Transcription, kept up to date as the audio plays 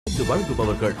தயாரித்து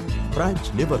வழங்குபவர்கள் பிரான்ச்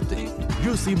நிவர்த்தி,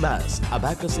 UC mass,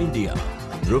 abacus India,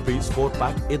 rupees 4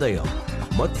 back இதயம்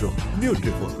மற்றும்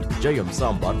நியூட்ரிஃபுல் ஜெயம்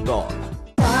சாம்பார் டால்.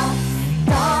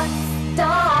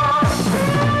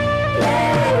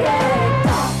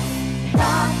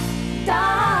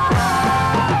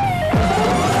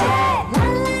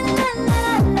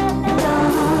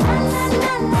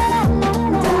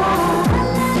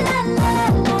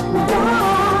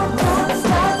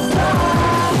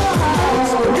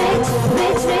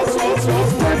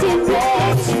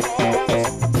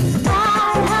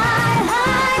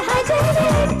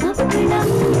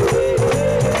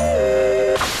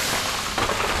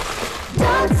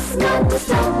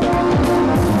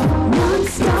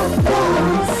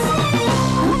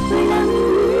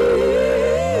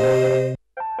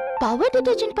 Power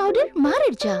detergent powder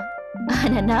மாறிடுச்சா?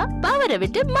 ஆனா பவரை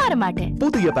விட்டு மாற மாட்டேன்.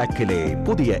 புதிய பேக்கிலே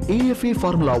புதிய AFE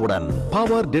ஃபார்முலாவுடன்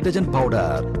power detergent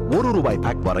powder ₹1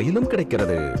 back வரையிலும்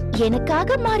கிடைக்கிறது.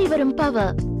 எனக்காக மாறி வரும்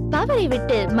பவரை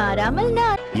விட்டு மாறாமல்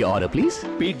நான். யார ப்ளீஸ்?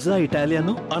 பீட்சா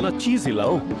இட்டாலியானோ, ஆனா சீஸ் இல்ல.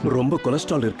 ரொம்ப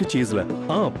கொலஸ்ட்ரால் இருக்கு சீஸ்ல.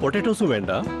 பொட்டேட்டோஸும்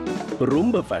வேண்டாம்,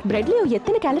 ரொம்ப ஃபேட். பிரெட்லயோ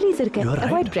எத்தனை கேலரிஸ் இருக்கு?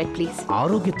 Avoid bread please.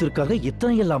 ஆரோக்கியத்திற்காக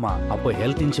இத்தனை இல்லாமா? அப்போ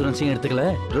ஹெல்த் இன்சூரன்ஸையும் எடுத்துக்கல.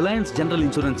 Reliance general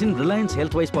இன்சூரன்ஸின் Reliance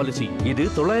health wise policy. இது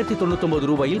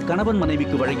 ₹999 கணவன்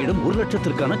மனைவிக்கு வழங்கிடும் 1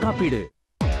 லட்சத்திற்கான காப்பீடு.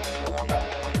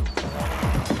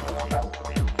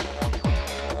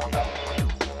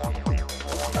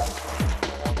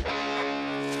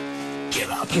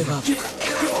 Give up.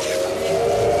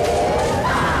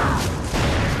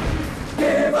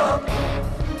 Give up.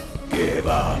 Give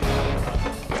up.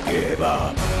 Give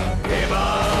up. Give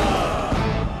up.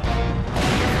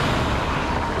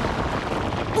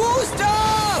 Boost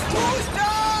up! Boost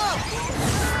up!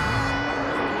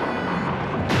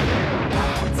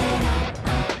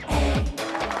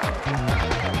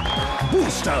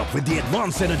 Boost up with the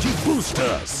advanced energy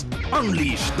boosters.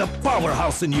 Unleash the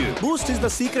powerhouse in you. Boost is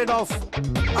the secret of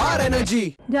our energy.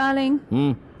 Darling,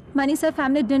 Mani sir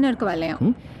family dinner ku valle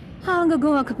hain. Avanga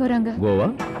Goa ku poranga. Goa?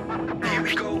 Here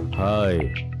we go. Hi.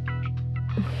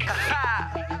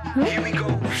 Here we go.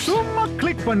 சும்மா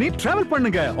click பண்ணி travel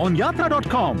பண்ணுங்க on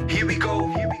yatra.com. Here we go.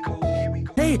 Here we go. Here we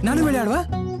go. Hey, nanu vilayadva?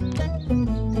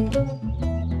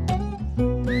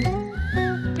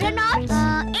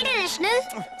 International,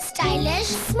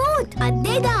 stylish, smooth.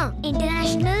 adeda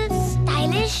international,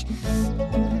 stylish,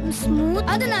 smooth.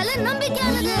 அதனால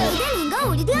நம்பிக்கையானது. இத நீங்க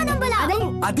உறுதியா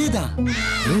நம்பலாம். அதேதா.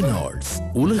 Reynolds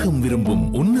உலகம் விரும்பும்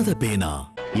உன்னத பேனா.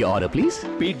 யார ப்ளீஸ்?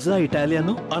 பீட்சா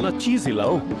இட்டாலியானோ, ஆனா சீஸ் இல்ல.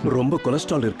 ரொம்ப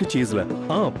கொலஸ்ட்ரால் இருக்கு சீஸ்ல.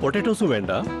 பொட்டேட்டோஸும்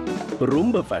வேண்டாம்,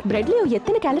 ரொம்ப ஃபேட். பிரெட்லயோ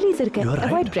எத்தனை கேலரிஸ் இருக்கு?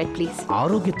 Avoid bread please.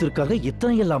 ஆரோக்கியத்திற்காக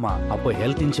இத்தனை இல்லாமா? அப்போ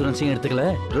ஹெல்த் இன்சூரன்ஸையும் எடுத்துக்கல.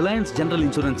 Reliance general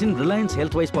இன்சூரன்ஸின் Reliance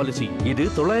health wise policy. இது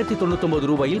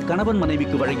 ₹999 கணவன்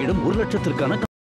மனைவிக்கு வழங்கிடும் 1 லட்சத்திற்கான